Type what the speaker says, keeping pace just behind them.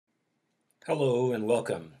Hello and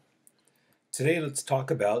welcome. Today let's talk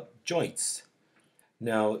about joints.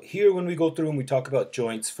 Now here when we go through and we talk about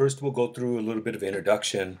joints, first we'll go through a little bit of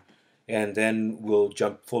introduction and then we'll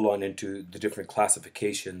jump full on into the different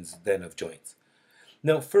classifications then of joints.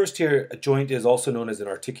 Now first here, a joint is also known as an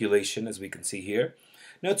articulation, as we can see here.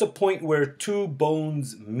 Now it's a point where two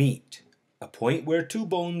bones meet. A point where two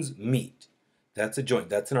bones meet. That's a joint,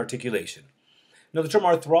 that's an articulation. Now the term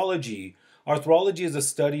arthrology is a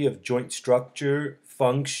study of joint structure,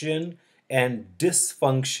 function, and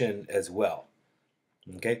dysfunction as well.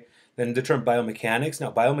 Okay? Then the term biomechanics.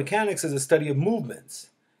 Now biomechanics is a study of movements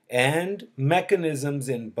and mechanisms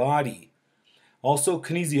in body. Also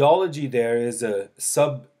kinesiology there is a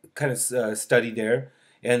sub kind of study there,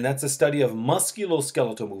 and that's a study of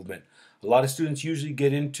musculoskeletal movement. A lot of students usually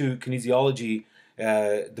get into kinesiology,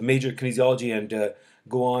 the major kinesiology, and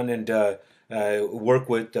go on and work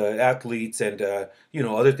with athletes and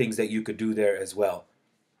other things that you could do there as well.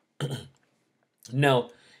 Now,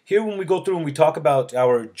 here when we go through and we talk about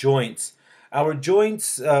our joints, I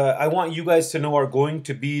want you guys to know, are going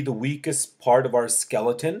to be the weakest part of our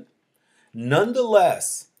skeleton.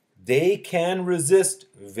 Nonetheless, they can resist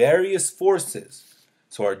various forces.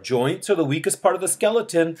 So our joints are the weakest part of the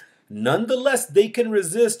skeleton. Nonetheless, they can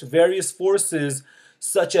resist various forces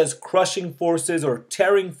such as crushing forces or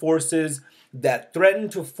tearing forces that threaten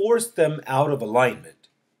to force them out of alignment.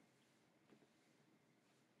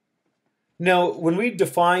 Now, when we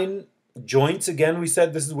define joints, again, we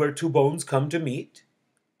said this is where two bones come to meet.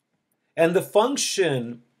 And the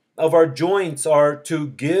function of our joints are to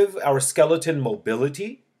give our skeleton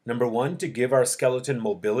mobility. Number one, to give our skeleton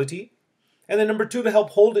mobility. And then number two, to help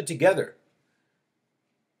hold it together.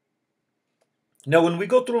 Now, when we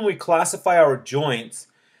go through and we classify our joints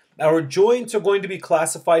are going to be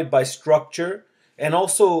classified by structure, and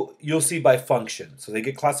also you'll see by function. So they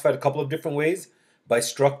get classified a couple of different ways, by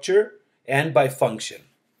structure and by function.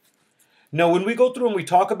 Now, when we go through and we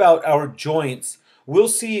talk about our joints, we'll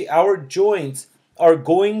see our joints are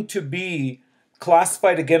going to be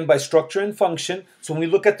classified again by structure and function. So when we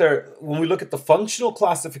look at the functional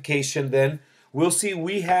classification, then we'll see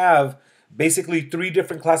we have basically three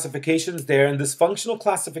different classifications there, and this functional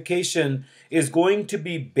classification is going to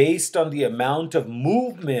be based on the amount of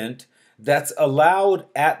movement that's allowed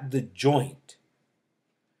at the joint.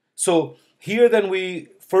 So here then we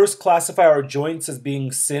first classify our joints as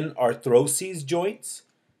being synarthroses joints,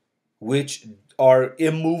 which are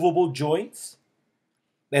immovable joints,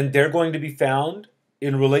 and they're going to be found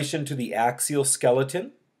in relation to the axial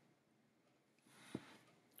skeleton.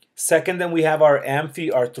 Second, then we have our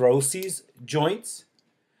amphiarthroses joints.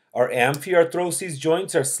 Our amphiarthroses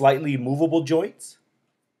joints are slightly movable joints,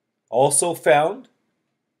 also found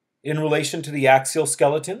in relation to the axial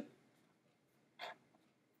skeleton.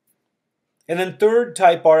 And then third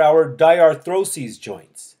type are our diarthroses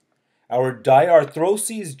joints. Our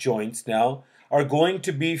diarthroses joints now are going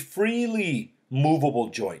to be freely movable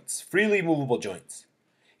joints,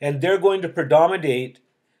 and they're going to predominate.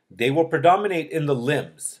 They will predominate in the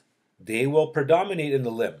limbs.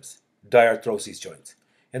 Diarthroses joints.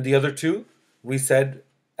 And the other two, we said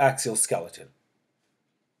axial skeleton.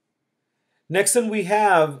 Next then we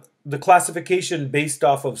have the classification based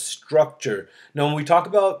off of structure. Now when we talk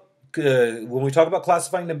about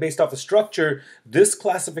classifying them based off of structure, this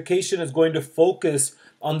classification is going to focus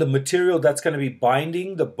on the material that's going to be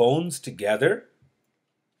binding the bones together,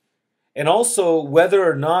 and also whether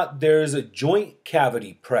or not there's a joint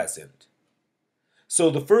cavity present. So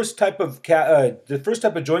the first type of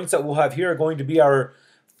joints that we'll have here are going to be our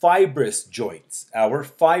fibrous joints.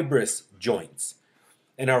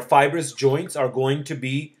 And our fibrous joints are going to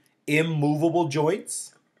be immovable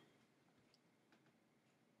joints.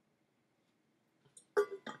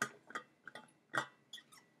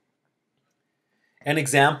 And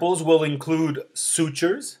examples will include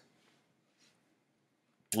sutures,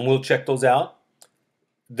 and we'll check those out.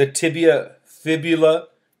 The tibia-fibula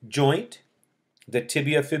joint.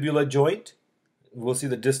 We'll see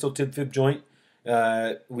the distal tib-fib joint.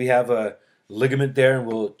 We have a ligament there, and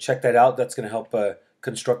we'll check that out. That's going to help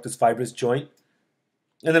construct this fibrous joint.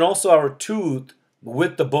 And then also our tooth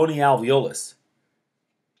with the bony alveolus.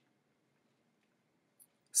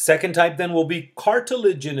 Second type then will be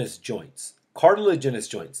cartilaginous joints.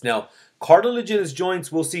 Now, cartilaginous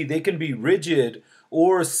joints, we'll see they can be rigid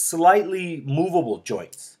or slightly movable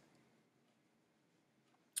joints.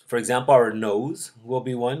 For example, our nose will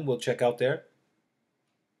be one we'll check out there.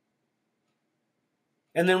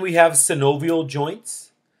 And then we have synovial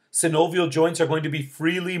joints. Synovial joints are going to be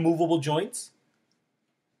freely movable joints.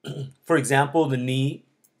 For example, the knee,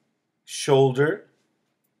 shoulder,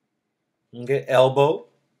 Okay, elbow.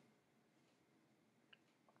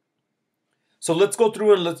 So let's go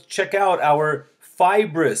through and let's check out our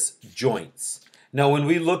fibrous joints. Now when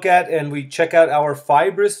we look at and we check out our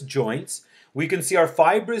fibrous joints, we can see our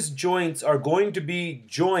fibrous joints are going to be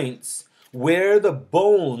joints where the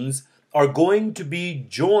bones are going to be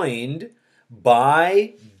joined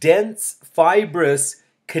by dense fibrous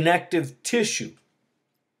connective tissue.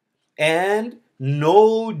 And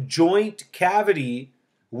no joint cavity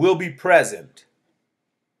will be present.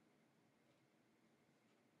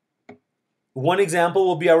 One example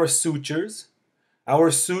will be our sutures.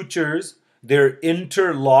 Our sutures, they're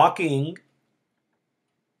interlocking,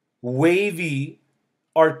 wavy,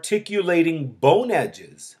 articulating bone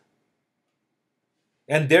edges.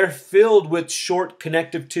 And they're filled with short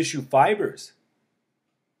connective tissue fibers.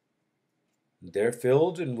 They're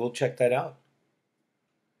filled, and we'll check that out.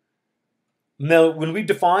 Now, when we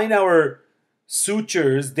define our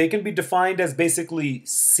sutures, they can be defined as basically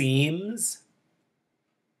seams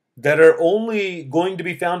that are only going to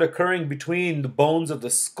be found occurring between the bones of the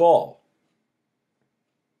skull.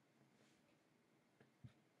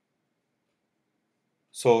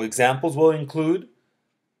 So examples will include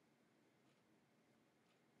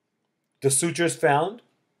the sutures found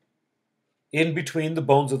in between the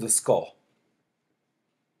bones of the skull.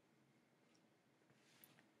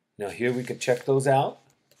 Now here we could check those out.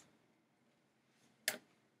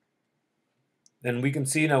 And we can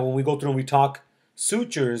see now when we go through and we talk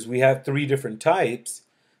sutures, we have three different types: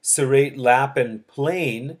 serrate, lap, and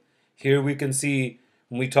plain. Here we can see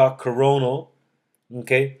when we talk coronal,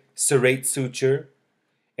 okay, serrate suture.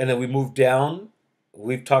 And then we move down,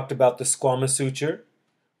 we've talked about the squamous suture,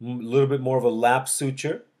 a little bit more of a lap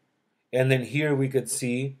suture. And then here we could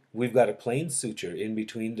see we've got a plain suture in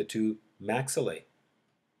between the two maxillae.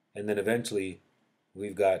 And then eventually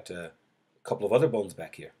we've got a couple of other bones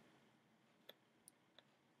back here.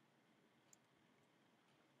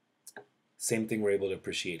 Same thing we're able to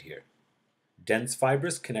appreciate here. Dense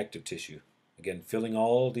fibrous connective tissue. Again, filling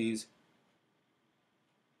all these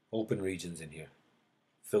open regions in here.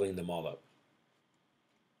 Filling them all up.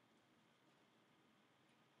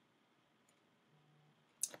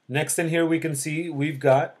 Next in here we can see we've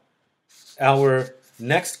got our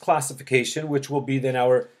next classification, which will be then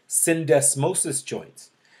our syndesmosis joints.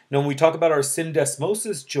 Now when we talk about our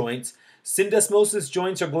syndesmosis joints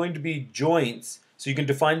are going to be joints, so you can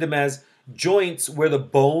define them as joints where the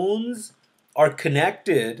bones are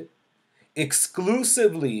connected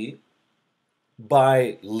exclusively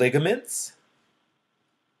by ligaments,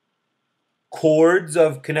 cords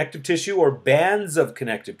of connective tissue, or bands of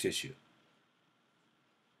connective tissue.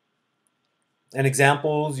 And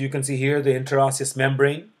examples you can see here: the interosseous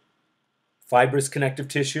membrane, fibrous connective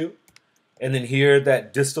tissue, and then here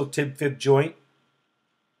that distal tib-fib joint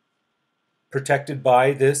protected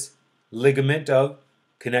by this ligament of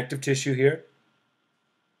connective tissue here.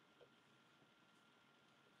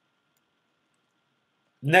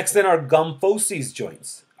 Next then are Gomphoces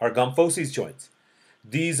joints.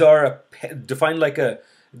 These are defined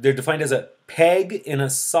as a peg in a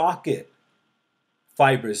socket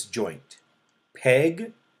fibrous joint.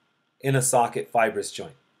 Peg in a socket fibrous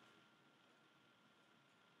joint.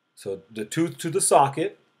 So the tooth to the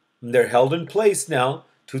socket, and they're held in place now.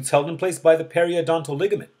 Tooth's held in place by the periodontal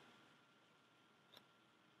ligament.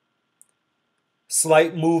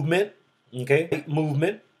 Slight movement, okay?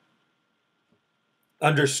 Movement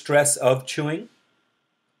under stress of chewing.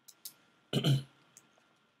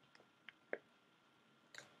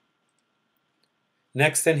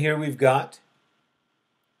 Next in here we've got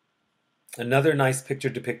another nice picture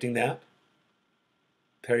depicting that.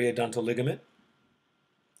 Periodontal ligament,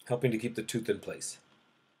 helping to keep the tooth in place.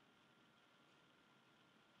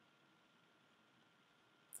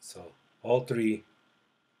 So all three,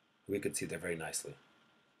 we could see there very nicely.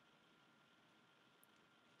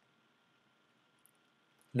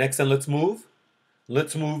 Next, then let's move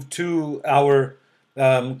to our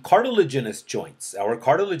cartilaginous joints. Now,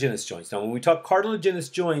 when we talk cartilaginous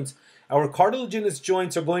joints, our cartilaginous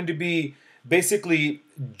joints are going to be basically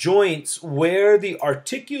joints where the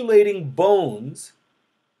articulating bones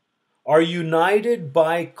are united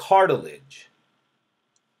by cartilage.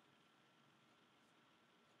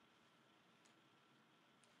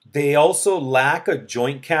 They also lack a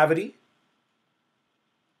joint cavity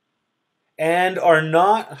and are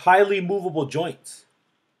not highly movable joints.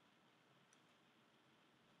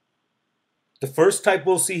 The first type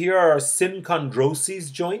we'll see here are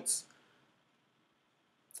synchondroses joints.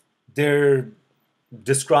 They're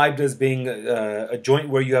described as being a joint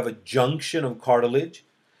where you have a junction of cartilage.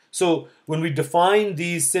 So when we define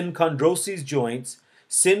these synchondroses joints,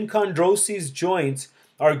 Synchondroses joints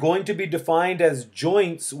are going to be defined as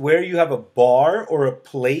joints where you have a bar or a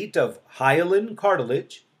plate of hyaline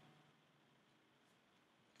cartilage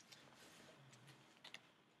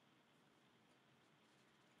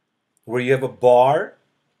where you have a bar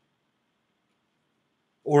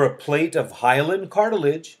or a plate of hyaline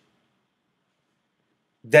cartilage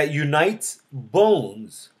that unites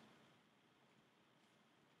bones.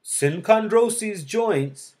 Synchondroses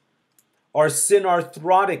joints are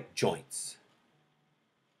synarthrotic joints.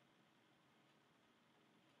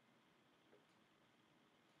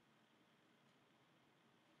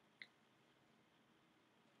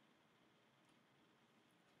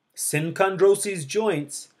 Synchondroses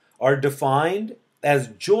joints are defined as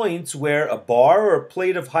joints where a bar or a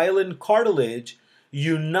plate of hyaline cartilage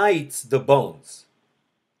unites the bones.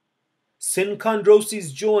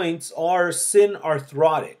 Synchondroses joints are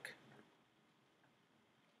synarthrotic.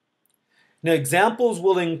 Now, examples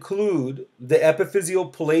will include the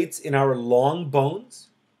epiphyseal plates in our long bones,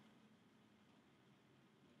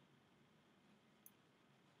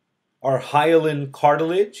 our hyaline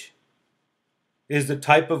cartilage is the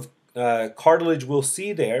type of cartilage we'll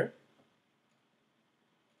see there.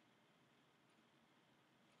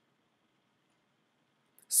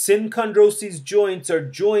 Synchondroses joints are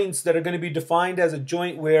joints that are going to be defined as a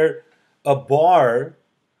joint where a bar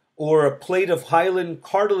or a plate of hyaline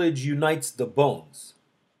cartilage unites the bones.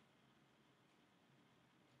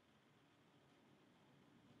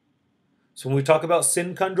 So when we talk about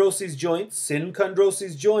synchondroses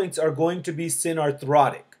joints are going to be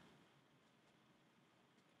synarthrotic.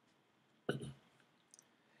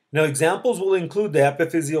 Now, examples will include the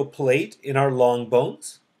epiphyseal plate in our long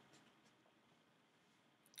bones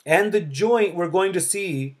and the joint we're going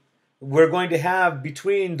to have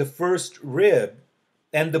between the first rib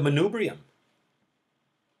and the manubrium.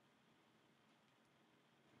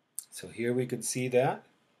 So here we can see that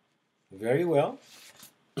very well.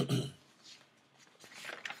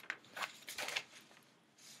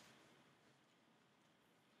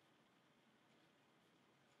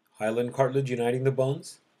 Hyaline cartilage uniting the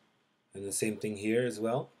bones. And the same thing here as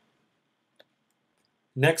well.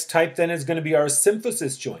 Next type then is going to be our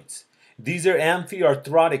symphysis joints. These are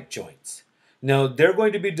amphiarthrotic joints. Now they're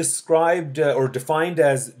going to be described or defined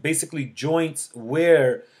as basically joints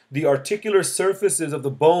where the articular surfaces of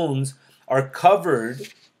the bones are covered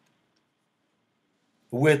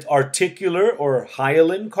with articular or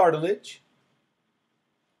hyaline cartilage,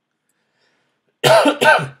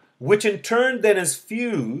 which in turn then is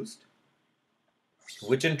fused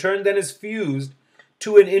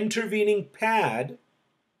to an intervening pad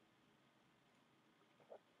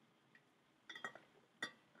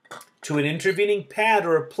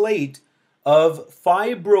or a plate of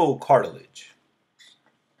fibrocartilage,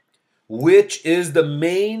 which is the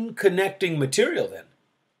main connecting material then.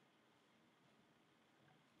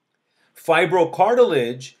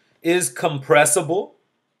 Fibrocartilage is compressible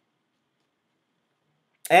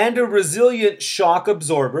and a resilient shock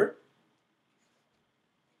absorber,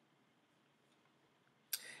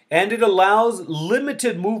 and it allows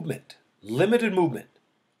limited movement.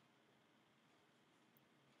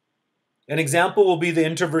 An example will be the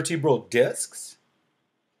intervertebral discs,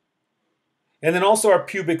 and then also our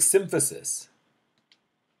pubic symphysis.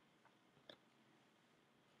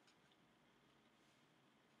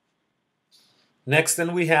 Next,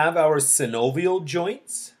 then we have our synovial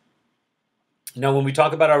joints. Now, when we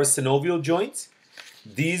talk about our synovial joints,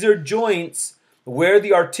 these are joints where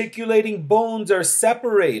the articulating bones are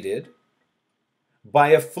separated by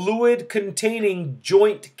a fluid containing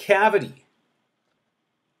joint cavity.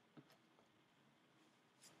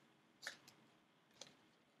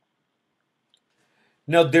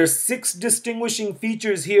 Now, there's 6 distinguishing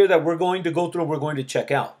features here that we're going to go through and we're going to check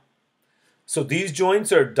out. So these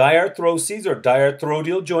joints are diarthroses or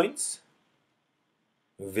diarthrodial joints.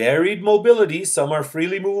 Varied mobility, some are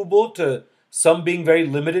freely movable to some being very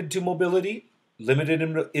limited to mobility,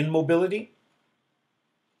 limited in mobility.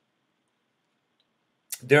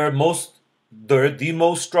 They're the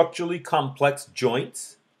most structurally complex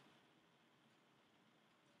joints.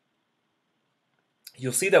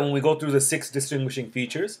 You'll see that when we go through the 6 distinguishing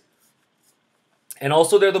features. And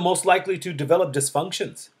also they're the most likely to develop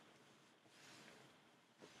dysfunctions.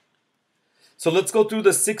 So let's go through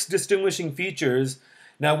the 6 distinguishing features.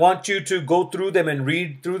 Now I want you to go through them and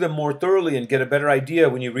read through them more thoroughly and get a better idea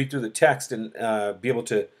when you read through the text and be able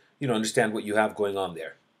to understand what you have going on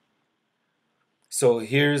there. So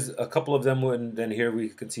here's a couple of them, and then here we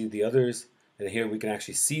can see the others, and here we can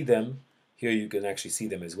actually see them. Here you can actually see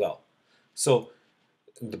them as well. So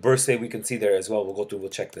the bursae we can see there as well. We'll go through, we'll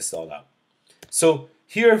check this all out. So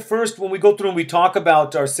Here first, when we go through and we talk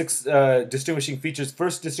about our six distinguishing features,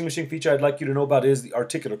 first distinguishing feature I'd like you to know about is the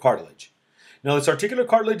articular cartilage. Now this articular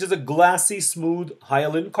cartilage is a glassy, smooth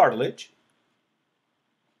hyaline cartilage,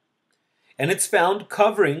 and it's found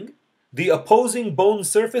covering the opposing bone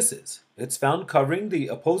surfaces. It's found covering the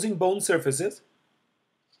opposing bone surfaces,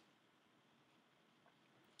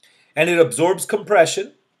 and it absorbs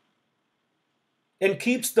compression and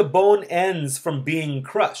keeps the bone ends from being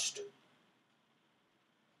crushed.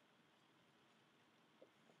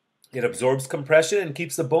 It absorbs compression and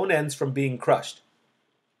keeps the bone ends from being crushed.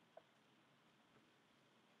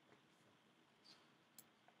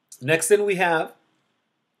 Next then we have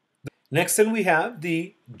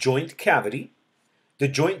the joint cavity. The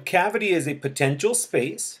joint cavity is a potential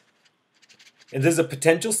space, and there's a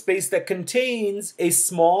potential space that contains a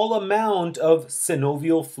small amount of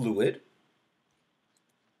synovial fluid.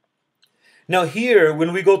 Now here,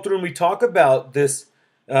 when we go through and we talk about this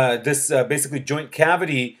basically joint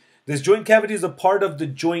cavity, this joint cavity is a part of the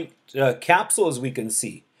joint capsule, as we can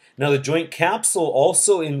see. Now the joint capsule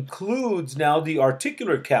also includes now the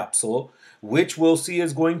articular capsule, which we'll see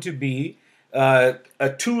is going to be a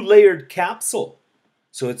two-layered capsule.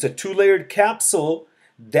 So it's a two-layered capsule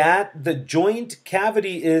that the joint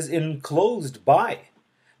cavity is enclosed by.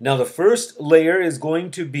 Now the first layer is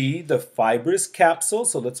going to be the fibrous capsule.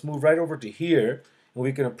 So let's move right over to here and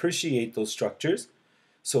we can appreciate those structures.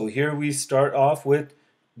 So here we start off with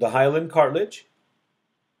the hyaline cartilage.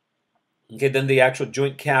 Okay, then the actual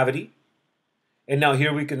joint cavity. And now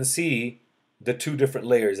here we can see the two different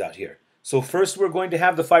layers out here. So first we're going to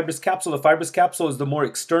have the fibrous capsule. The fibrous capsule is the more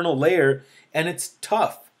external layer, and it's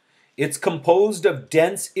tough. It's composed of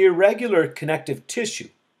dense, irregular connective tissue.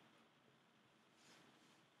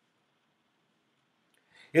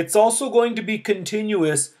 It's also going to be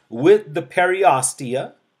continuous with the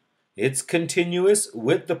periostea. It's continuous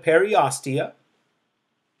with the periostea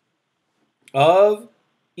of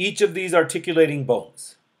each of these articulating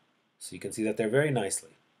bones. So you can see that there very nicely.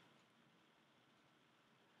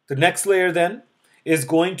 The next layer then is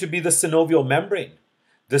going to be the synovial membrane.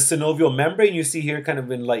 The synovial membrane you see here kind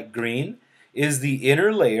of in light green is the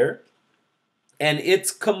inner layer, and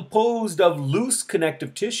it's composed of loose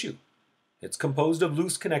connective tissue. It's composed of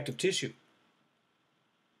loose connective tissue.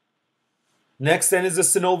 Next then is the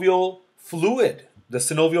synovial fluid. The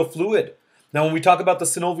synovial fluid. Now when we talk about the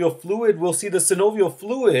synovial fluid, we'll see the synovial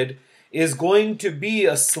fluid is going to be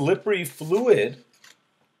a slippery fluid.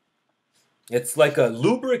 It's like a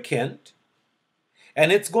lubricant,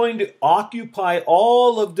 and it's going to occupy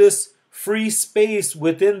all of this free space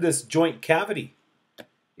within this joint cavity.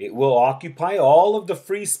 It will occupy all of the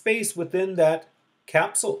free space within that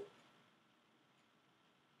capsule.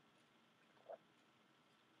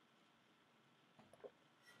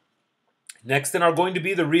 Next then are going to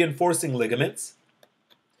be the reinforcing ligaments.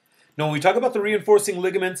 Now when we talk about the reinforcing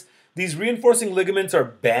ligaments, these reinforcing ligaments are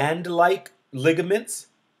band-like ligaments,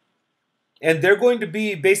 and they're going to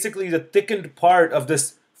be basically the thickened part of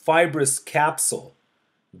this fibrous capsule.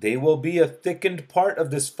 They will be a thickened part of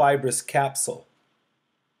this fibrous capsule.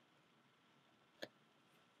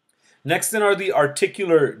 Next then are the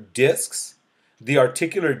articular discs. The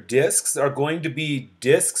articular discs are going to be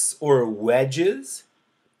discs or wedges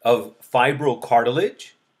of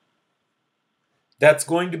fibrocartilage that's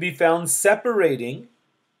going to be found separating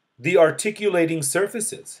the articulating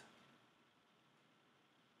surfaces.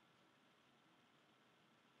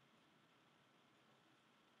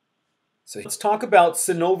 So let's talk about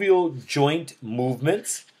synovial joint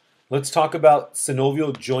movements. Let's talk about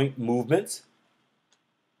synovial joint movements.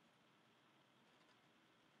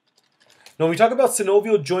 Now, when we talk about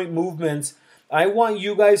synovial joint movements, I want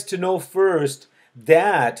you guys to know first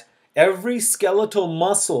that every skeletal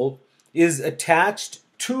muscle is attached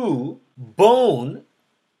to bone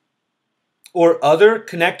or other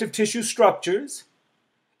connective tissue structures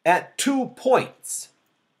at 2 points.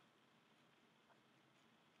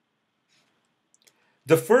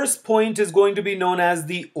 The first point is going to be known as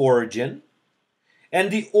the origin,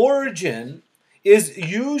 and the origin is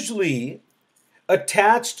usually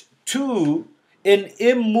attached to an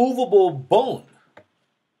immovable bone.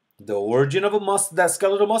 The origin of a muscle, that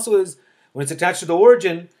skeletal muscle, is when it's attached to the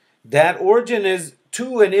origin, that origin is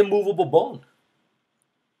to an immovable bone.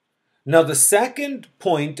 Now the second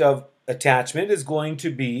point of attachment is going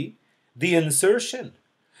to be the insertion.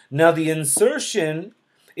 Now the insertion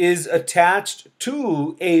is attached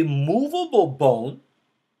to a movable bone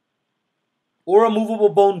or a movable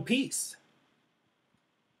bone piece.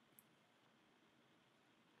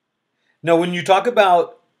 Now when you talk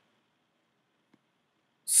about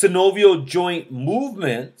synovial joint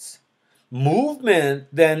movements, movement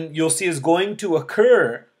then you'll see is going to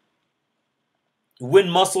occur when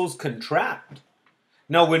muscles contract.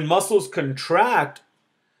 Now, when muscles contract,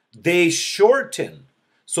 they shorten.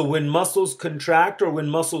 So when muscles contract or when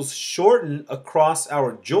muscles shorten across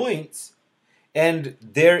our joints and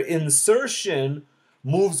their insertion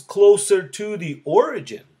moves closer to the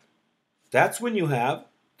origin, that's when you have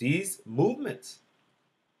these movements.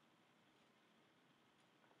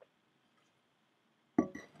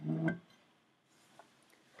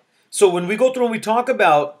 So when we go through and we talk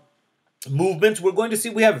about movements, we're going to see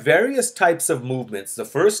we have various types of movements. The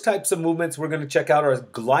first types of movements we're going to check out are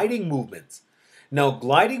gliding movements. Now,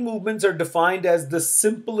 gliding movements are defined as the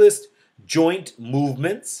simplest joint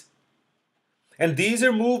movements. And these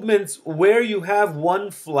are movements where you have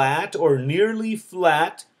one flat or nearly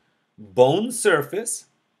flat bone surface,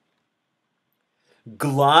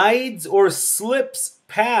 glides or slips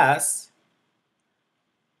past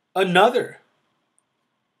another.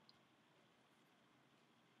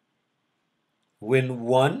 When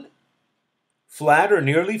one flat or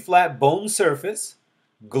nearly flat bone surface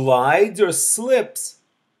glides or slips,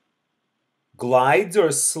 glides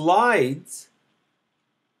or slides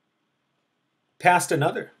past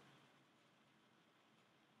another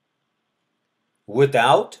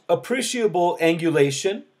without appreciable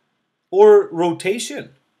angulation or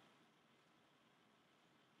rotation.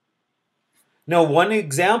 Now, one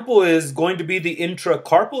example is going to be the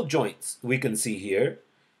intracarpal joints we can see here.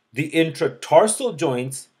 The intratarsal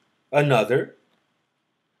joints, another,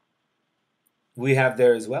 we have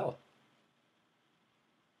there as well.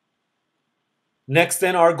 Next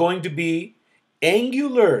then are going to be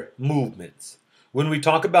angular movements. When we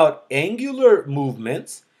talk about angular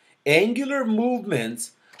movements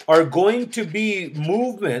are going to be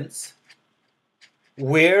movements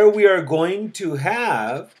where we are going to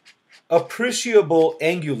have appreciable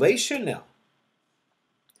angulation now.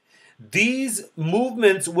 These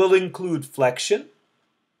movements will include flexion,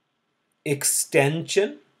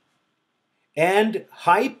 extension, and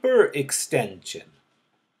hyperextension.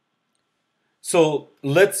 So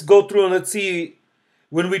let's go through and let's see,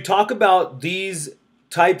 when we talk about these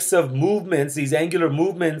types of movements, these angular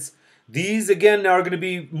movements, these again are going to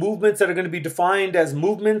be movements that are going to be defined as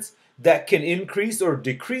movements that can increase or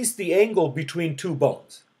decrease the angle between two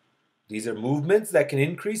bones. These are movements that can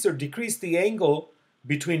increase or decrease the angle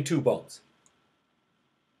between two bones.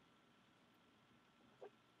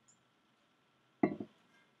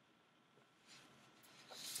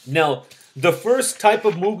 Now, the first type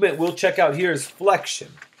of movement we'll check out here is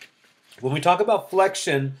flexion. When we talk about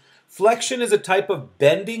flexion, flexion is a type of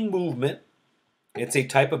bending movement. It's a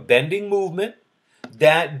type of bending movement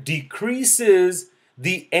that decreases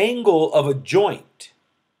the angle of a joint.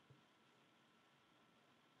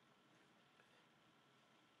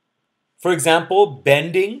 For example,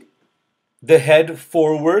 bending the head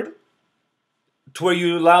forward to where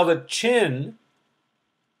you allow the chin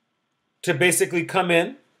to basically come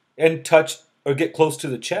in and touch or get close to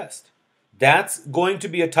the chest. That's going to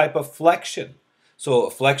be a type of flexion. So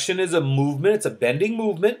a flexion is a movement, it's a bending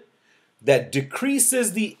movement that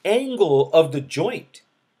decreases the angle of the joint.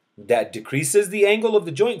 That decreases the angle of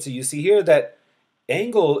the joint. So you see here that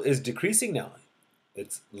angle is decreasing now.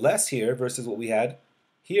 It's less here versus what we had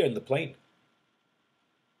here in the plane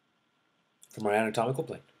from our anatomical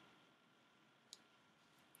plane.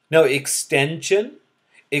 Now extension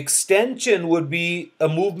would be a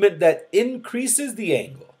movement that increases the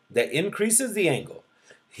angle.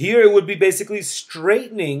 Here it would be basically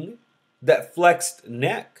straightening that flexed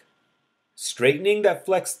neck. So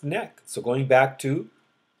going back to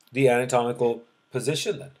the anatomical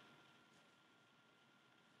position then.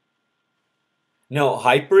 Now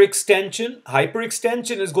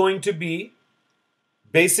hyperextension is going to be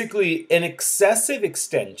basically an excessive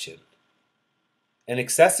extension. And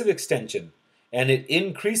it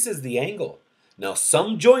increases the angle. Now,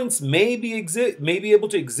 some joints may be able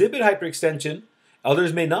to exhibit hyperextension,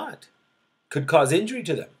 others may not. Could cause injury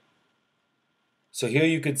to them. So here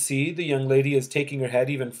you could see the young lady is taking her head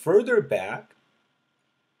even further back,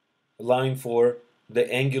 allowing for the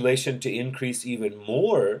angulation to increase even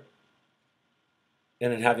more,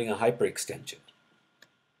 and then having a hyperextension.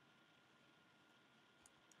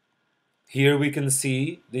 Here we can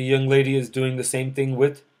see the young lady is doing the same thing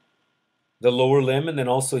with the lower limb, and then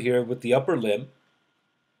also here with the upper limb,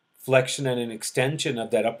 flexion and an extension of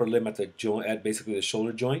that upper limb at the joint, at basically the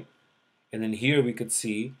shoulder joint, and then here we could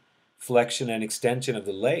see flexion and extension of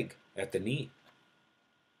the leg at the knee.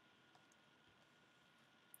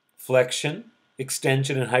 Flexion,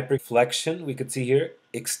 extension, and hyperflexion. We could see here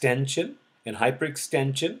extension and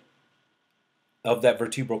hyperextension of that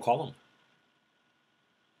vertebral column.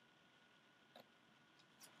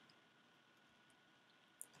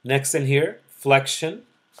 Next in here, flexion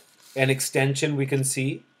and extension we can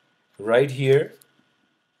see right here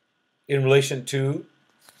in relation to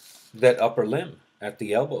that upper limb at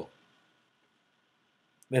the elbow.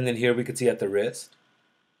 And then here we could see at the wrist.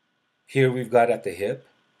 Here we've got at the hip.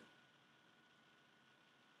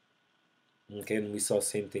 Okay, and we saw the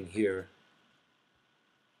same thing here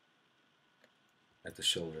at the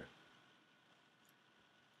shoulder.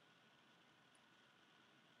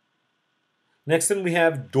 Next then we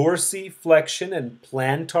have dorsiflexion and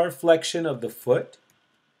plantar flexion of the foot.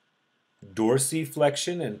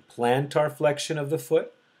 Dorsiflexion and plantar flexion of the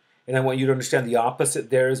foot. And I want you to understand the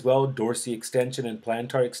opposite there as well, dorsi-extension and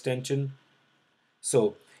plantar extension.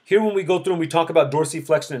 So here when we go through and we talk about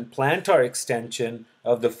dorsiflexion and plantar extension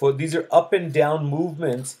of the foot, these are up and down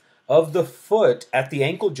movements of the foot at the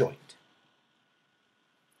ankle joint.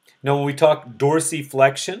 Now when we talk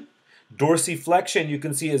dorsiflexion, dorsiflexion you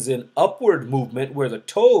can see is an upward movement where the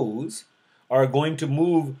toes are going to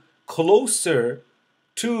move closer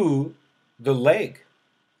to the leg.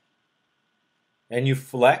 And you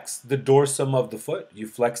flex the dorsum of the foot. You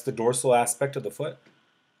flex the dorsal aspect of the foot.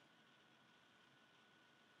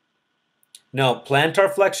 Now,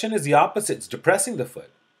 plantar flexion is the opposite. It's depressing the foot.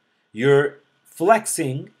 You're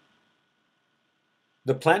flexing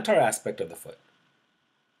the plantar aspect of the foot.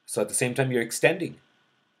 So at the same time, you're extending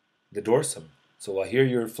the dorsum. So while here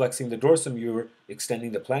you're flexing the dorsum, you're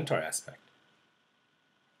extending the plantar aspect.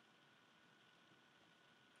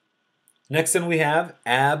 Next then we have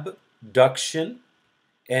abduction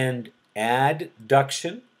and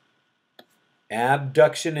adduction.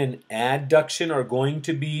 Abduction and adduction are going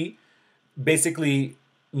to be basically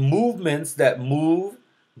movements that move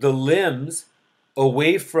the limbs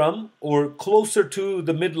away from or closer to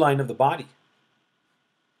the midline of the body.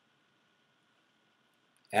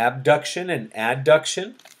 Abduction and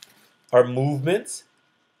adduction are movements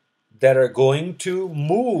that are going to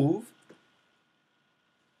move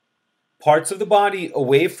parts of the body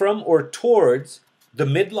away from or towards the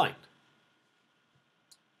midline.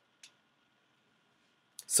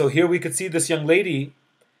 So here we could see this young lady,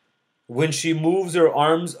 when she moves her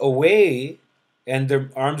arms away and the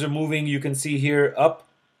arms are moving, you can see here up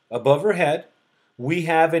above her head, we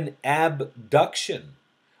have an abduction.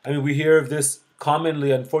 I mean, we hear of this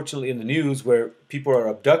commonly, unfortunately, in the news where people are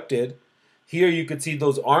abducted. Here you could see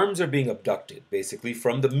those arms are being abducted, basically,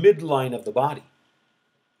 from the midline of the body.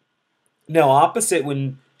 Now, opposite,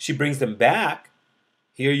 when she brings them back,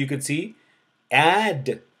 here you could see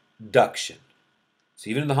adduction. So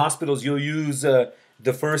even in the hospitals, you'll use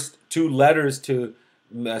the first two letters to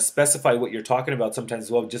specify what you're talking about sometimes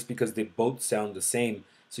as well, just because they both sound the same.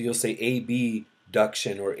 So you'll say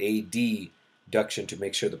abduction or adduction to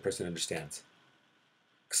make sure the person understands.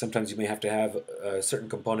 Sometimes you may have to have a certain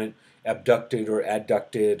component abducted or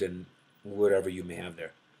adducted and whatever you may have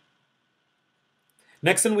there.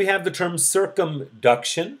 Next then we have the term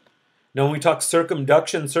circumduction. Now when we talk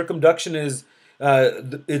circumduction, circumduction is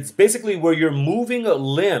it's basically where you're moving a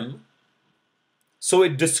limb so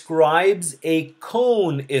it describes a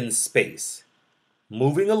cone in space.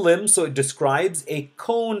 Moving a limb so it describes a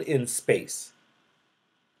cone in space.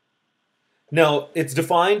 Now, it's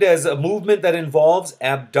defined as a movement that involves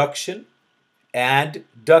abduction,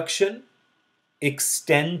 adduction,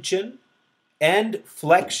 extension, and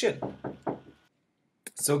flexion.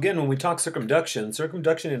 So again, when we talk circumduction,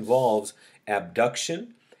 circumduction involves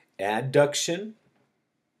abduction, adduction,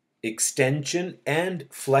 extension, and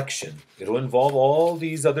flexion. It'll involve all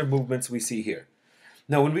these other movements we see here.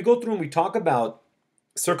 Now, when we go through and we talk about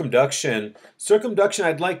circumduction, circumduction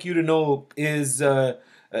I'd like you to know is...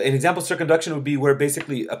 an example of circumduction would be where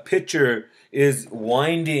basically a pitcher is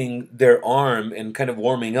winding their arm and kind of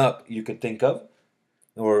warming up, you could think of,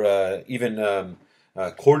 or even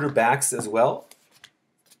quarterbacks as well.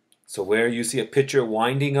 So where you see a pitcher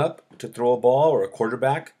winding up to throw a ball or a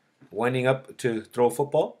quarterback winding up to throw a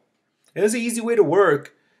football. And it's an easy way to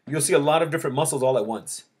work. You'll see a lot of different muscles all at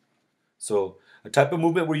once. So a type of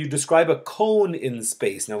movement where you describe a cone in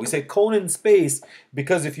space. Now we say cone in space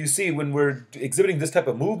because if you see when we're exhibiting this type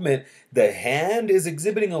of movement, the hand is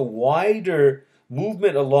exhibiting a wider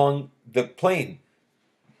movement along the plane.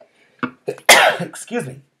 Excuse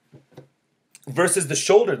me. Versus the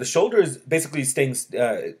shoulder. The shoulder is basically staying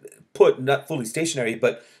put, not fully stationary,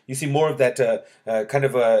 but you see more of that kind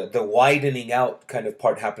of the widening out kind of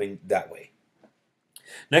part happening that way.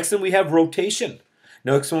 Next then we have rotation.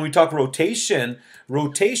 Next, when we talk rotation,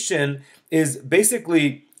 rotation is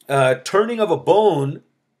basically turning of a bone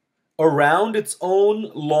around its own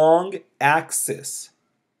long axis.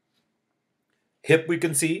 Hip we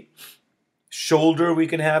can see, Shoulder we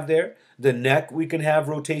can have there. The neck we can have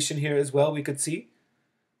rotation here as well, we could see.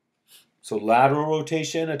 So lateral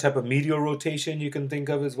rotation, a type of medial rotation you can think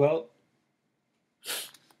of as well.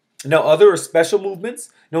 Now, other or special movements.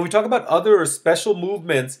 Now, when we talk about other or special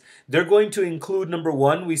movements, they're going to include, number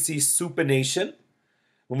one, we see supination.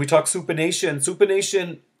 When we talk supination,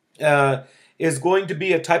 supination is going to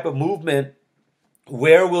be a type of movement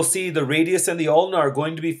where we'll see the radius and the ulna are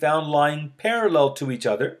going to be found lying parallel to each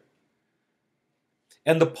other.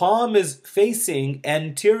 And the palm is facing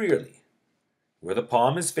anteriorly, where the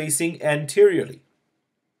palm is facing anteriorly.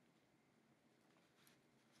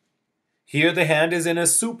 Here the hand is in a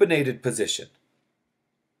supinated position.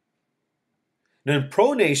 Now in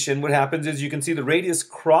pronation, what happens is you can see the radius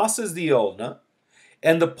crosses the ulna,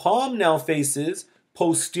 and the palm now faces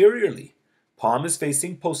posteriorly. Palm is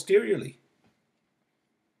facing posteriorly.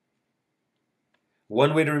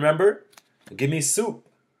 One way to remember, give me soup.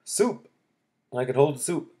 I could hold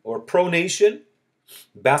soup. Or pronation.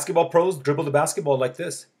 Basketball pros dribble the basketball like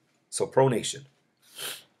this. So pronation.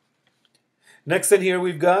 Next in here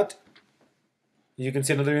we've got, you can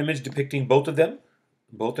see another image depicting both of them,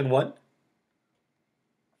 both in one.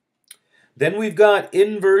 Then we've got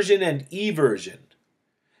inversion and eversion.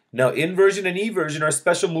 Now inversion and eversion are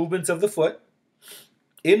special movements of the foot.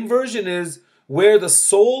 Inversion is where the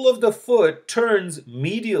sole of the foot turns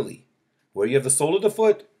medially, where you have the sole of the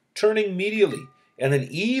foot turning medially. And then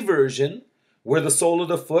eversion, where the sole of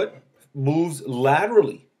the foot moves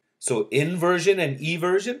laterally. So inversion and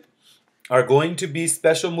eversion are going to be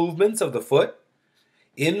special movements of the foot.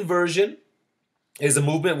 Inversion is a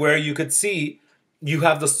movement where you could see you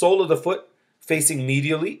have the sole of the foot facing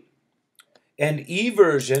medially. And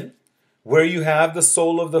eversion, where you have the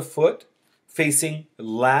sole of the foot facing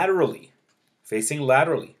laterally.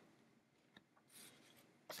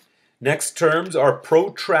 Next terms are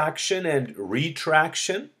protraction and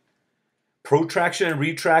retraction. Protraction and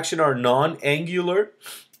retraction are non-angular,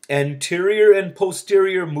 anterior and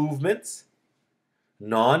posterior movements.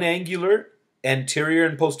 Non-angular, anterior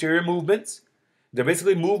and posterior movements. They're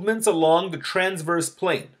basically movements along the transverse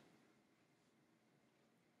plane.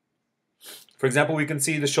 For example, we can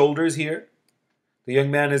see the shoulders here. The young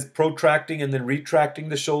man is protracting and then retracting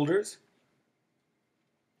the shoulders.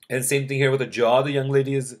 And same thing here with the jaw. The young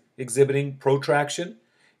lady is exhibiting protraction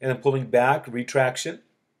and then pulling back, retraction.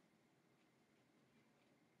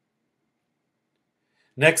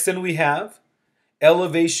 Next then we have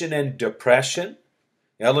elevation and depression.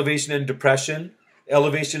 Elevation and depression.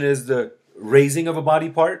 Elevation is the raising of a body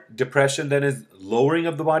part. Depression then is lowering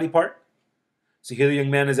of the body part. So here the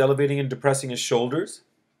young man is elevating and depressing his shoulders.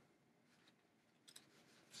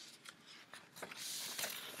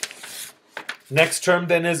 Next term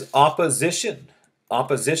then is opposition.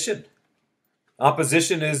 Opposition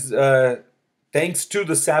is thanks to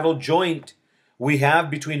the saddle joint we have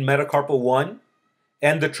between metacarpal 1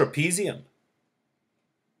 and the trapezium.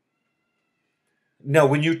 Now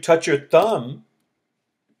when you touch your thumb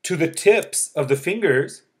to the tips of the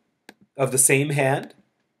fingers of the same hand,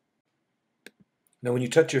 now when you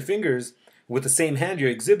touch your fingers with the same hand you're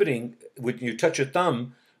exhibiting, when you touch your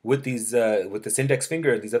thumb with these with this index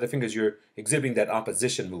finger and these other fingers, you're exhibiting that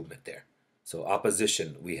opposition movement there. So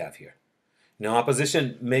opposition we have here. Now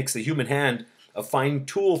opposition makes the human hand a fine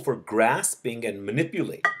tool for grasping and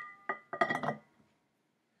manipulating.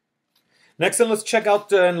 Next then let's check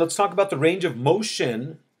out and let's talk about the range of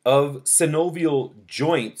motion of synovial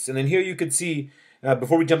joints. And then here you can see,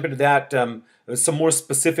 before we jump into that, some more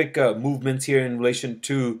specific movements here in relation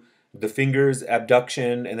to the fingers,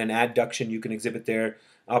 abduction, and then adduction you can exhibit there.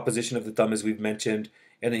 Opposition of the thumb as we've mentioned.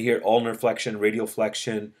 And then here ulnar flexion, radial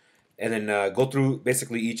flexion. And then go through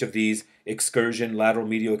basically each of these. Excursion, lateral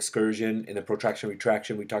medial excursion, and then protraction,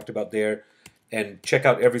 retraction we talked about there. And check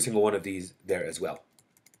out every single one of these there as well.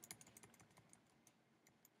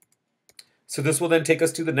 So this will then take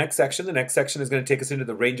us to the next section. The next section is going to take us into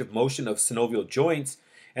the range of motion of synovial joints.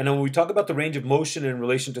 And then when we talk about the range of motion in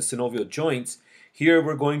relation to synovial joints, here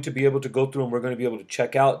we're going to be able to go through and we're going to be able to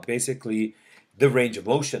check out basically the range of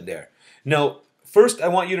motion there. Now, first I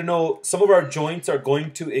want you to know some of our joints are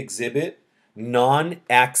going to exhibit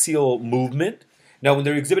non-axial movement. Now, when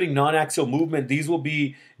they're exhibiting non-axial movement, these will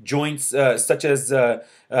be joints such as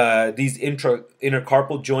these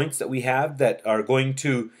intercarpal joints that we have that are going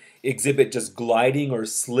to exhibit just gliding or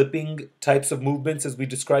slipping types of movements as we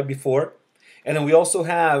described before. And then we also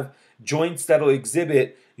have joints that will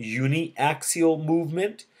exhibit uniaxial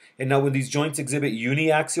movement. And now when these joints exhibit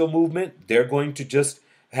uniaxial movement, they're going to just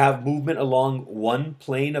have movement along one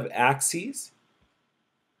plane of axes.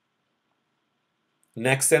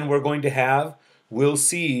 Next then we'll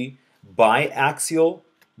see biaxial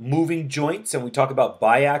moving joints, and we talk about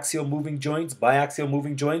biaxial moving joints. Biaxial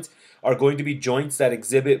moving joints are going to be joints that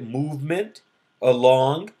exhibit movement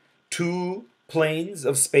along two planes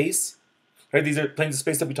of space. Right? These are planes of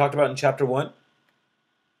space that we talked about in chapter 1.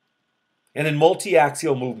 And then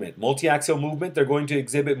multi-axial movement. Multi-axial movement, they're going to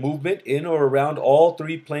exhibit movement in or around all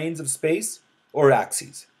three planes of space or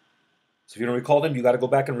axes. So if you don't recall them, you got to go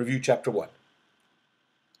back and review chapter 1.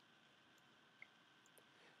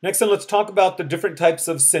 Next, then, let's talk about the different types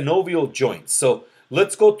of synovial joints. So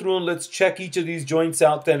let's go through and let's check each of these joints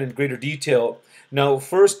out then in greater detail. Now,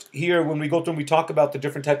 first here, when we go through and we talk about the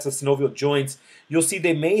different types of synovial joints, you'll see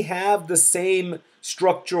they may have the same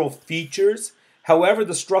structural features. However,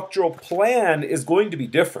 the structural plan is going to be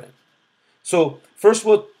different. So first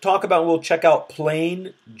we'll check out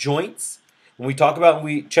plane joints. When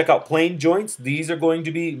we check out plane joints, these are going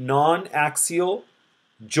to be non-axial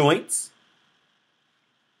joints.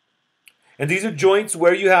 And these are joints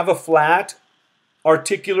where you have a flat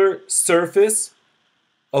articular surface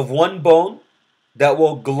of one bone that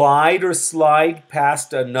will glide or slide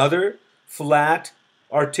past another flat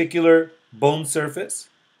articular bone surface.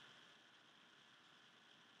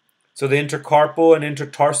 So the intercarpal and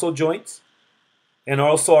intertarsal joints, and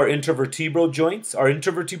also our intervertebral joints. Our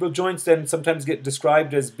intervertebral joints then sometimes get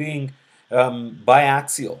described as being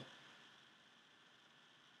biaxial.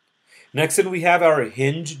 Next, then we have our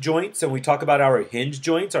hinge joints, and we talk about our hinge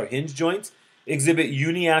joints. Our hinge joints exhibit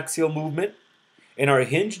uniaxial movement, and our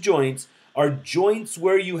hinge joints are joints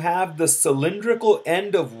where you have the cylindrical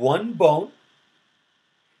end of one bone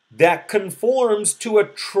that conforms to a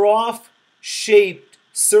trough-shaped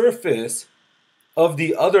surface of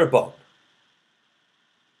the other bone.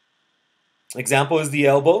 Example is the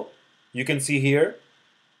elbow. You can see here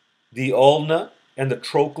the ulna and the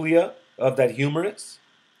trochlea of that humerus.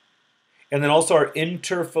 And then also our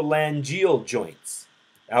interphalangeal joints.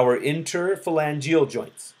 Our interphalangeal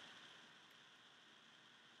joints.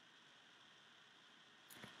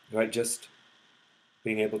 Right, just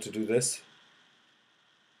being able to do this.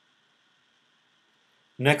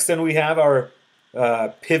 Next, then we have our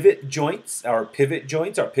pivot joints. Our pivot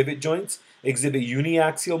joints exhibit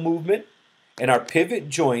uniaxial movement. And our pivot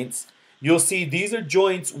joints, you'll see these are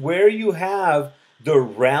joints where you have the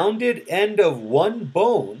rounded end of one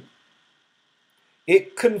bone.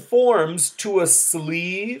 It conforms to a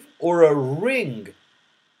sleeve or a ring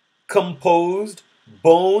composed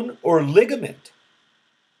bone or ligament.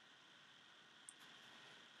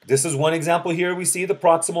 This is one example here. We see the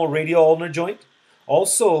proximal radial ulnar joint.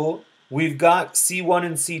 Also, we've got C1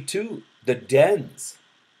 and C2, the dens.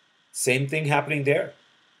 Same thing happening there.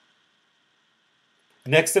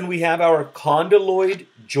 Next, then we have our condyloid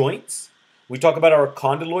joints. We talk about our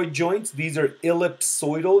condyloid joints. These are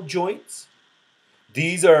ellipsoidal joints.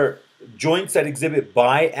 These are joints that exhibit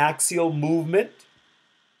biaxial movement.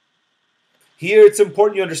 Here it's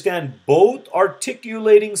important you understand both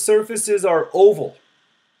articulating surfaces are oval.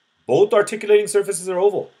 Both articulating surfaces are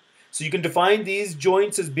oval. So you can define these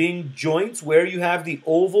joints as being joints where you have the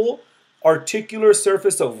oval articular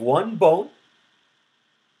surface of one bone,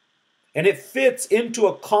 and it fits into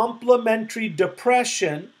a complementary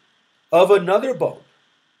depression of another bone.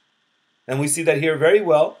 And we see that here very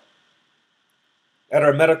well at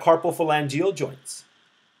our metacarpal phalangeal joints.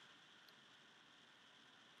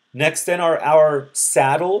 Next then are our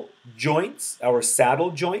saddle joints.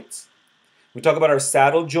 We talk about our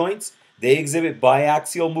saddle joints. They exhibit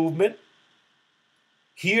biaxial movement.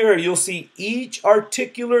 Here you'll see each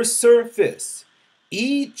articular surface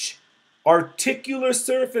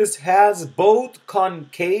has both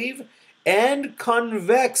concave and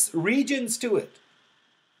convex regions to it.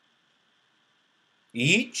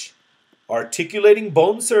 Each articulating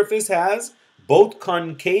bone surface has both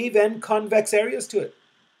concave and convex areas to it.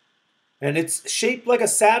 And it's shaped like a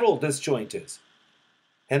saddle, this joint is.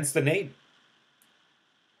 Hence the name.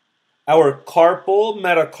 Our carpal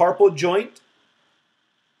metacarpal joint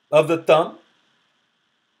of the thumb,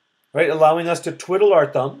 right, allowing us to twiddle our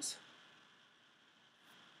thumbs.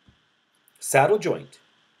 Saddle joint.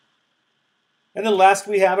 And then last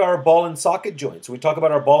we have our ball and socket joints. When we talk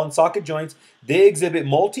about our ball and socket joints, they exhibit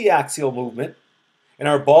multi-axial movement. And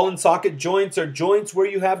our ball and socket joints are joints where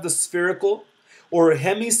you have the spherical or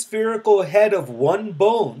hemispherical head of one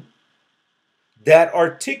bone that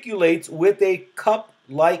articulates with a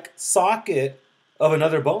cup-like socket of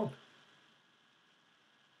another bone.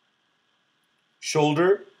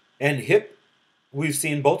 Shoulder and hip, we've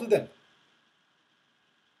seen both of them.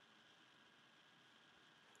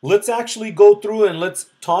 Let's actually go through and let's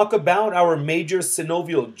talk about our major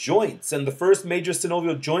synovial joints. And the first major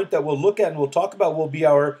synovial joint that we'll look at and we'll talk about will be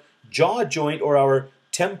our jaw joint or our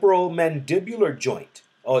temporomandibular joint.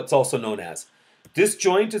 Oh, it's also known as. This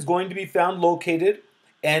joint is going to be found located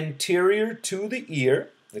anterior to the ear.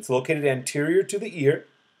 It's located anterior to the ear.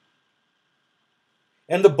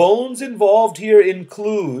 And the bones involved here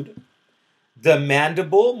include the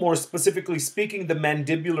mandible, more specifically speaking, the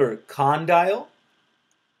mandibular condyle.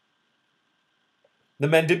 The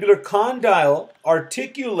mandibular condyle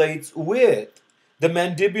articulates with the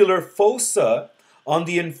mandibular fossa on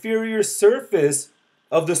the inferior surface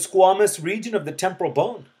of the squamous region of the temporal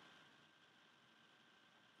bone.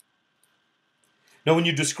 Now, when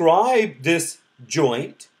you describe this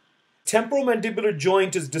joint, temporomandibular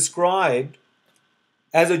joint is described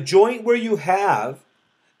as a joint where you have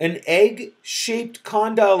an egg-shaped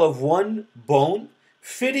condyle of one bone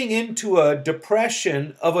fitting into a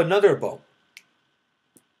depression of another bone.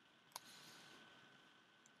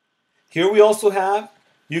 Here we also have,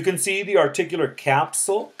 you can see the articular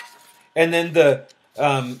capsule, and then the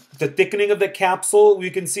thickening of the capsule we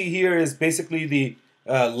can see here is basically the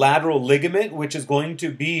lateral ligament, which is going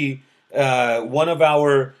to be one of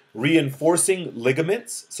our reinforcing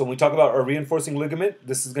ligaments. So when we talk about our reinforcing ligament,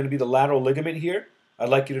 this is going to be the lateral ligament here. I'd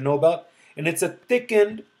like you to know about. And it's a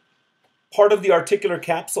thickened part of the articular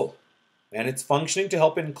capsule, and it's functioning to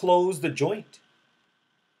help enclose the joint.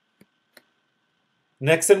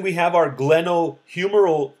 Next, then we have our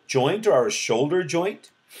glenohumeral joint, or our shoulder joint.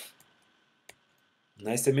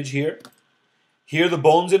 Nice image here. Here the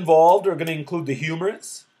bones involved are going to include the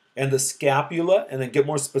humerus and the scapula, and then get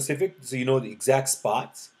more specific so you know the exact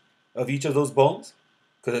spots of each of those bones,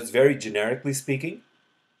 because it's very generically speaking.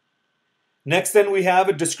 Next, then we have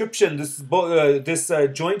a description. This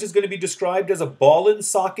joint is going to be described as a ball and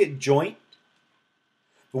socket joint,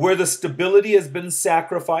 where the stability has been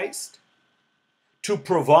sacrificed to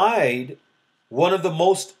provide one of the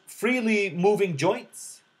most freely moving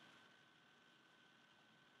joints.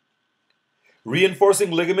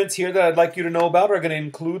 Reinforcing ligaments here that I'd like you to know about are going to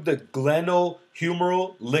include the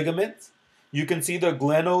glenohumeral ligaments. You can see the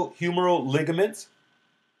glenohumeral ligaments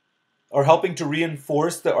are helping to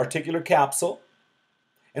reinforce the articular capsule.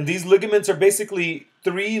 And these ligaments are basically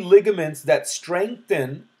three ligaments that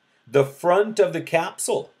strengthen the front of the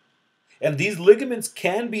capsule. And these ligaments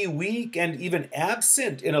can be weak and even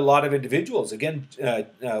absent in a lot of individuals. Again,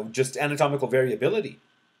 just anatomical variability.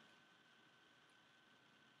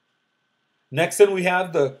 Next, then we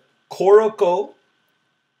have the coracoacromial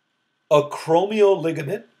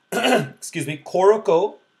ligament. Excuse me,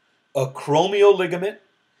 coracoacromial ligament.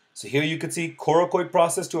 So here you can see coracoid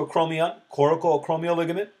process to acromion, coracoacromial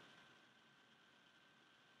ligament,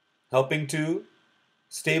 helping to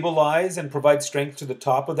stabilize and provide strength to the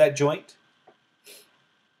top of that joint.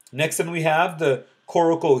 Next, then we have the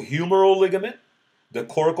coracohumeral ligament. The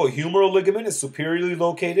coracohumeral ligament is superiorly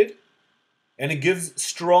located, and it gives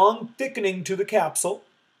strong thickening to the capsule,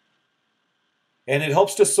 and it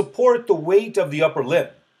helps to support the weight of the upper limb.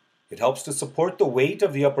 It helps to support the weight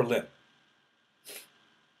of the upper limb.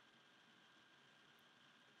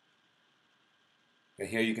 And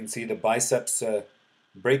here you can see the biceps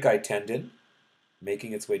brachii tendon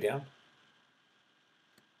making its way down.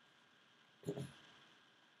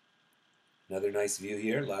 Another nice view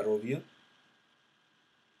here, lateral view.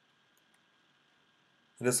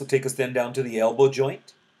 And this will take us then down to the elbow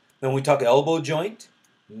joint. Then when we talk elbow joint,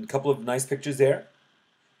 a couple of nice pictures there.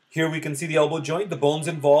 Here we can see the elbow joint. The bones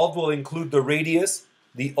involved will include the radius,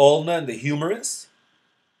 the ulna, and the humerus.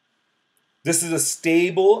 This is a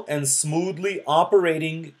stable and smoothly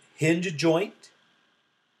operating hinge joint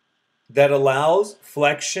that allows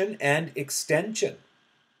flexion and extension.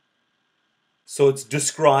 So it's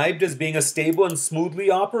described as being a stable and smoothly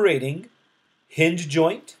operating hinge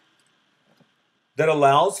joint that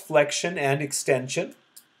allows flexion and extension.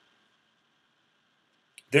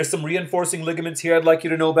 There's some reinforcing ligaments here I'd like you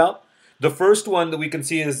to know about. The first one that we can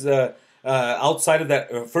see is outside of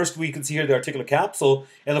that. First we can see here the articular capsule,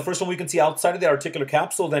 and the first one we can see outside of the articular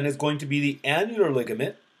capsule then is going to be the annular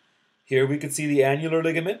ligament. Here we can see the annular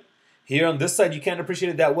ligament. Here on this side you can't appreciate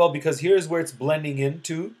it that well because here's where it's blending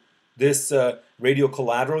into this radial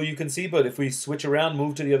collateral you can see, but if we switch around,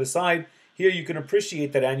 move to the other side, here you can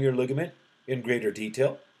appreciate that annular ligament in greater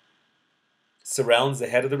detail. Surrounds the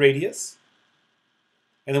head of the radius.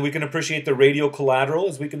 And then we can appreciate the radial collateral,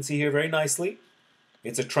 as we can see here very nicely.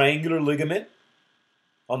 It's a triangular ligament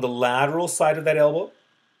on the lateral side of that elbow.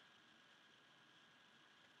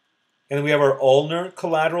 And then we have our ulnar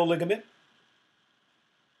collateral ligament.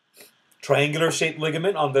 Triangular shaped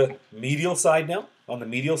ligament on the medial side now, on the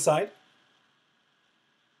medial side.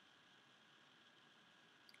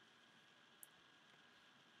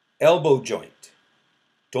 Elbow joint.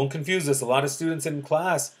 Don't confuse this. A lot of students in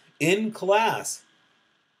class,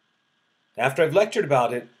 after I've lectured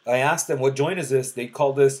about it, I ask them, what joint is this? They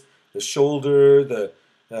call this the shoulder, the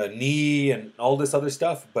knee, and all this other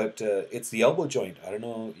stuff, but it's the elbow joint. I don't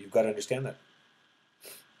know. You've got to understand that.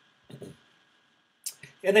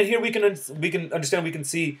 And then here we can understand, we can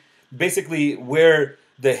see basically where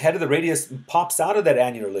the head of the radius pops out of that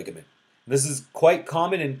annular ligament. This is quite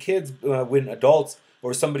common in kids when adults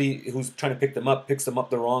or somebody who's trying to pick them up picks them up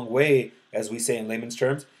the wrong way, as we say in layman's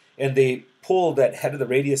terms, and they pull that head of the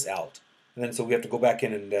radius out. And then so we have to go back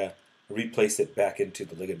in and replace it back into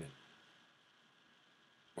the ligament.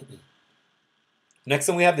 Next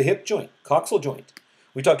then we have the hip joint, coxal joint.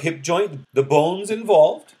 We talk hip joint, the bones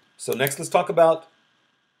involved. So next let's talk about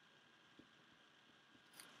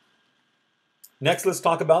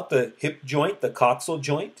the hip joint, the coxal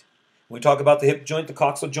joint. When we talk about the hip joint, the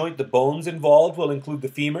coxal joint, the bones involved will include the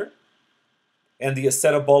femur and the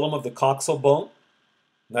acetabulum of the coxal bone.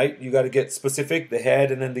 Right? You got to get specific, the head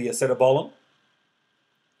and then the acetabulum.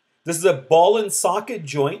 This is a ball and socket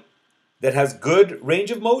joint that has good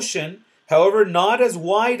range of motion, however, not as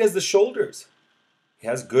wide as the shoulders. It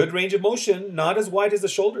has good range of motion, not as wide as the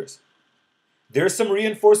shoulders. There's some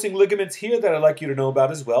reinforcing ligaments here that I'd like you to know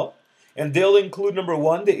about as well. And they'll include, number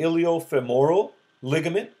one, the iliofemoral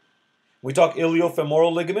ligament. We talk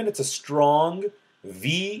iliofemoral ligament. It's a strong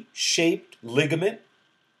V-shaped ligament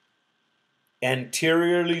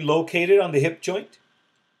anteriorly located on the hip joint.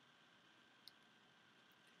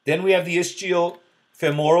 Then we have the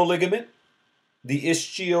ischiofemoral ligament. The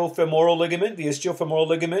ischiofemoral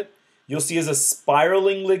ligament, you'll see is a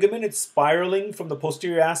spiraling ligament. It's spiraling from the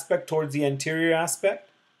posterior aspect towards the anterior aspect.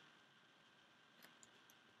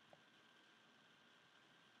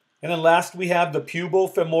 And then last we have the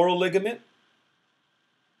pubofemoral ligament.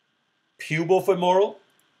 Pubofemoral.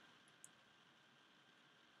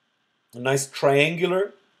 A nice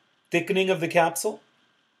triangular thickening of the capsule.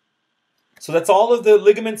 So that's all of the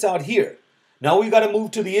ligaments out here. Now we've got to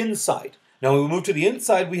move to the inside. Now when we move to the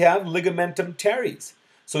inside, we have ligamentum teres.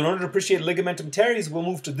 So in order to appreciate ligamentum teres, we'll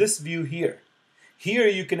move to this view here. Here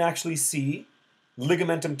you can actually see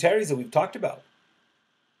ligamentum teres that we've talked about.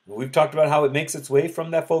 We've talked about how it makes its way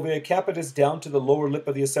from that fovea capitis down to the lower lip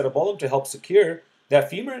of the acetabulum to help secure that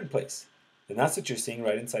femur in place. And that's what you're seeing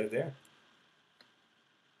right inside of there.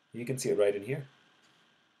 You can see it right in here.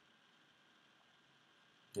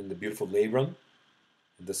 And the beautiful labrum.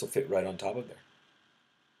 And this will fit right on top of there.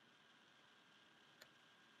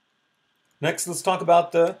 Next, let's talk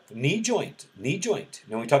about the knee joint. Knee joint.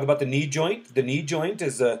 Now, when we talk about the knee joint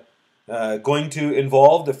is going to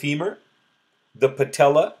involve the femur, the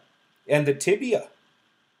patella, and the tibia.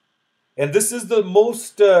 And this is the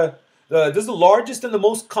largest and the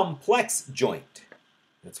most complex joint.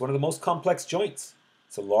 It's one of the most complex joints.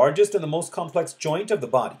 It's the largest and the most complex joint of the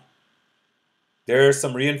body. There are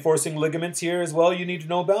some reinforcing ligaments here as well you need to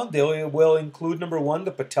know about. They will include, number one,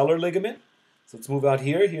 the patellar ligament. So let's move out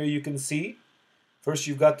here. Here you can see, first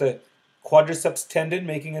you've got the quadriceps tendon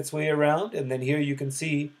making its way around, and then here you can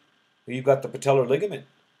see you've got the patellar ligament.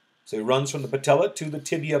 So it runs from the patella to the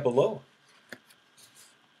tibia below.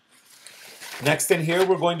 Next in here,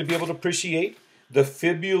 we're going to be able to appreciate the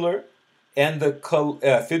fibular and the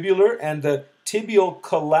tibial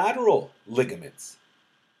collateral ligaments.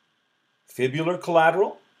 Fibular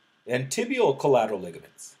collateral and tibial collateral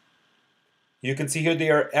ligaments. You can see here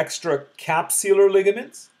they are extracapsular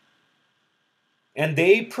ligaments, and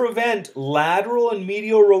they prevent lateral and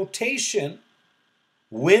medial rotation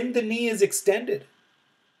when the knee is extended.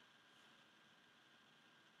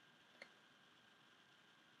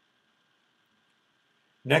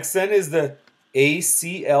 Next then is the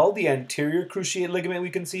ACL, the anterior cruciate ligament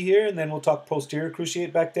we can see here, and then we'll talk posterior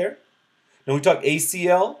cruciate back there. Now we talk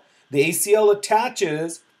ACL. The ACL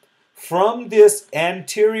attaches from this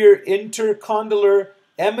anterior intercondylar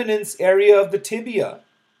eminence area of the tibia,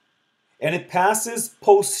 and it passes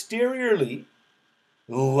posteriorly,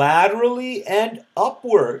 laterally, and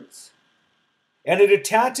upwards, and it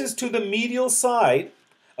attaches to the medial side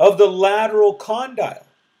of the lateral condyle.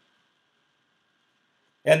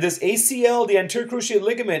 And this ACL, the anterior cruciate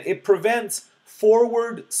ligament, it prevents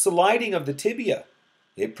forward sliding of the tibia.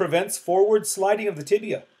 It prevents forward sliding of the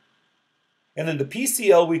tibia. And then the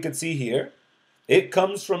PCL we could see here, it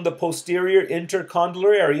comes from the posterior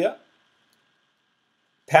intercondylar area,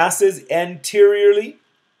 passes anteriorly,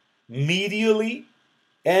 medially,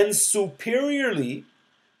 and superiorly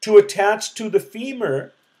to attach to the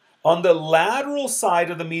femur on the lateral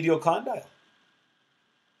side of the medial condyle.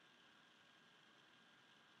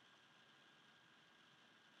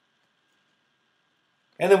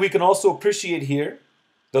 And then we can also appreciate here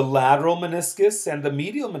the lateral meniscus and the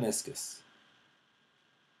medial meniscus.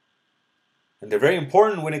 And they're very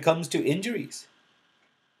important when it comes to injuries.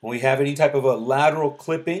 When we have any type of a lateral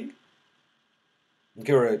clipping,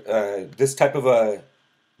 okay, or this type of a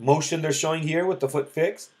motion they're showing here with the foot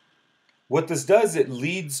fixed, what this does, it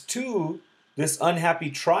leads to this unhappy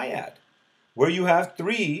triad, where you have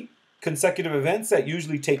 3 consecutive events that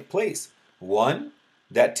usually take place. 1,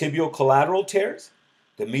 that tibial collateral tears,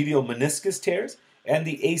 the medial meniscus tears, and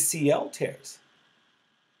the ACL tears.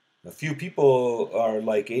 A few people are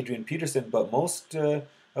like Adrian Peterson, but most of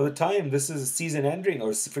the time this is a season-ending,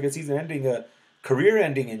 or forget season-ending, a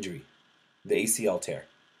career-ending injury, the ACL tear.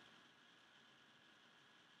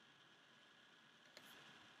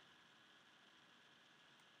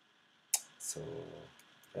 So,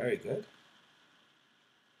 very good.